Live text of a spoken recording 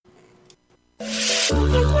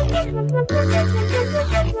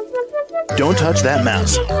Don't touch that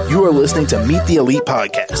mouse. You are listening to Meet the Elite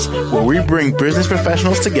Podcast, where we bring business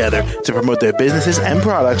professionals together to promote their businesses and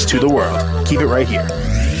products to the world. Keep it right here.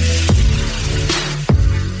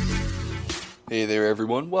 Hey there,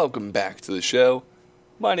 everyone. Welcome back to the show.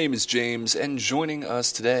 My name is James, and joining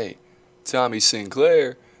us today, Tommy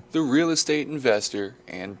Sinclair, the real estate investor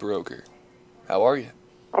and broker. How are you?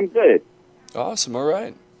 I'm good. Awesome. All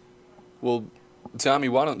right. Well, Tommy,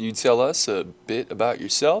 why don't you tell us a bit about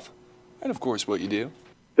yourself and, of course, what you do?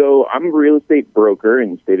 So I'm a real estate broker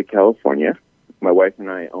in the state of California. My wife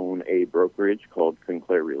and I own a brokerage called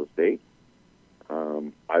Sinclair Real Estate.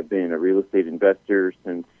 I've been a real estate investor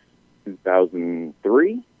since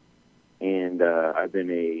 2003, and I've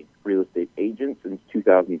been a real estate agent since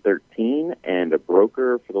 2013 and a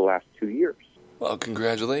broker for the last 2 years. Well,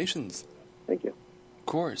 congratulations. Thank you. Of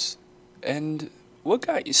course. And what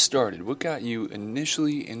got you started? What got you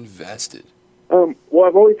initially invested? Well,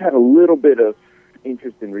 I've always had a little bit of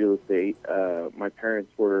interest in real estate. My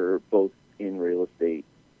parents were both in real estate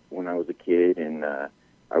when I was a kid, and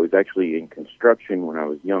I was actually in construction when I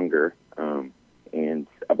was younger. And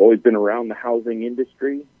I've always been around the housing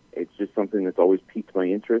industry. It's just something that's always piqued my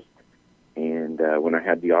interest. And when I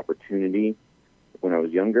had the opportunity when I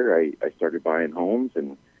was younger, I started buying homes,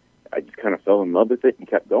 and I just kind of fell in love with it and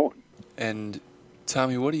kept going. And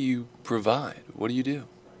Tommy, what do you provide? What do you do?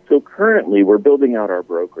 So currently, we're building out our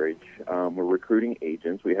brokerage. We're recruiting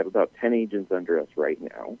agents. We have about 10 agents under us right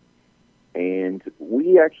now. And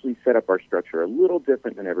we actually set up our structure a little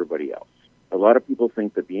different than everybody else. A lot of people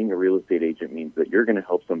think that being a real estate agent means that you're going to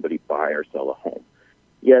help somebody buy or sell a home.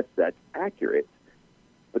 Yes, that's accurate,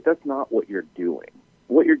 but that's not what you're doing.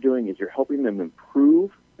 What you're doing is you're helping them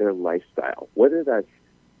improve their lifestyle, whether that's,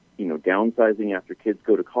 downsizing after kids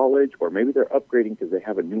go to college, or maybe they're upgrading because they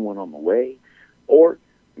have a new one on the way, or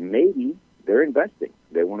maybe they're investing.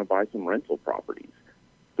 They want to buy some rental properties.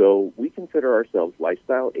 So we consider ourselves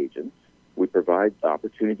lifestyle agents. We provide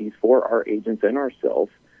opportunities for our agents and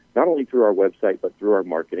ourselves, not only through our website, but through our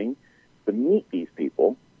marketing, to meet these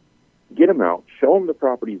people, get them out, show them the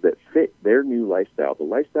properties that fit their new lifestyle, the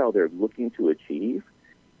lifestyle they're looking to achieve,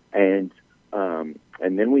 and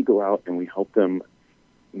then we go out and we help them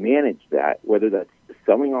manage that, whether that's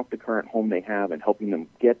selling off the current home they have and helping them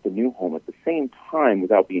get the new home at the same time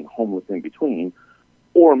without being homeless in between,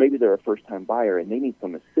 or maybe they're a first-time buyer and they need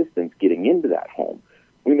some assistance getting into that home.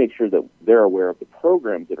 We make sure that they're aware of the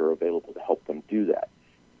programs that are available to help them do that.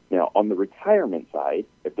 Now, on the retirement side,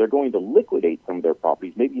 if they're going to liquidate some of their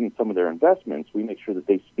properties, maybe even some of their investments, we make sure that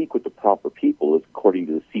they speak with the proper people according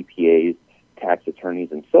to the CPAs, tax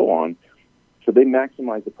attorneys, and so on, so they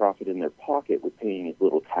maximize the profit in their pocket with paying as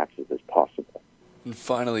little taxes as possible. And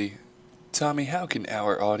finally, Tommy, how can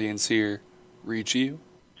our audience here reach you?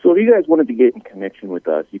 So if you guys wanted to get in connection with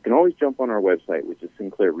us, you can always jump on our website, which is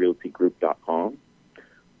SinclairRealtyGroup.com,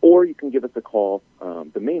 or you can give us a call.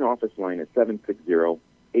 The main office line is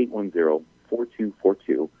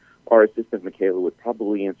 760-810-4242. Our assistant, Michaela, would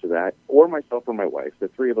probably answer that, or myself or my wife. The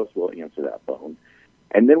three of us will answer that phone.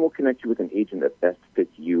 And then we'll connect you with an agent that best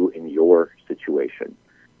fits you in your situation.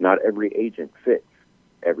 Not every agent fits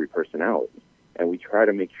every personality. And we try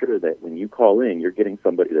to make sure that when you call in, you're getting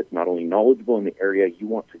somebody that's not only knowledgeable in the area you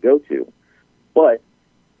want to go to, but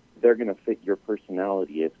they're going to fit your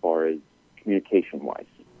personality as far as communication-wise.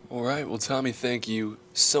 All right. Well, Tommy, thank you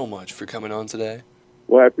so much for coming on today.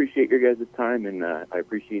 Well, I appreciate your guys' time, and I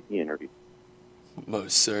appreciate the interview.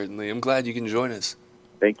 Most certainly. I'm glad you can join us.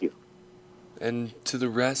 Thank you. And to the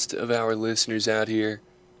rest of our listeners out here,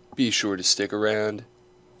 be sure to stick around.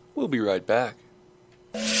 We'll be right back.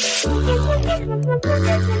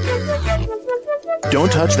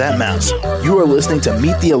 Don't touch that mouse. You are listening to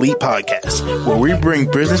Meet the Elite Podcast, where we bring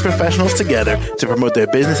business professionals together to promote their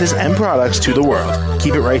businesses and products to the world.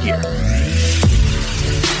 Keep it right here.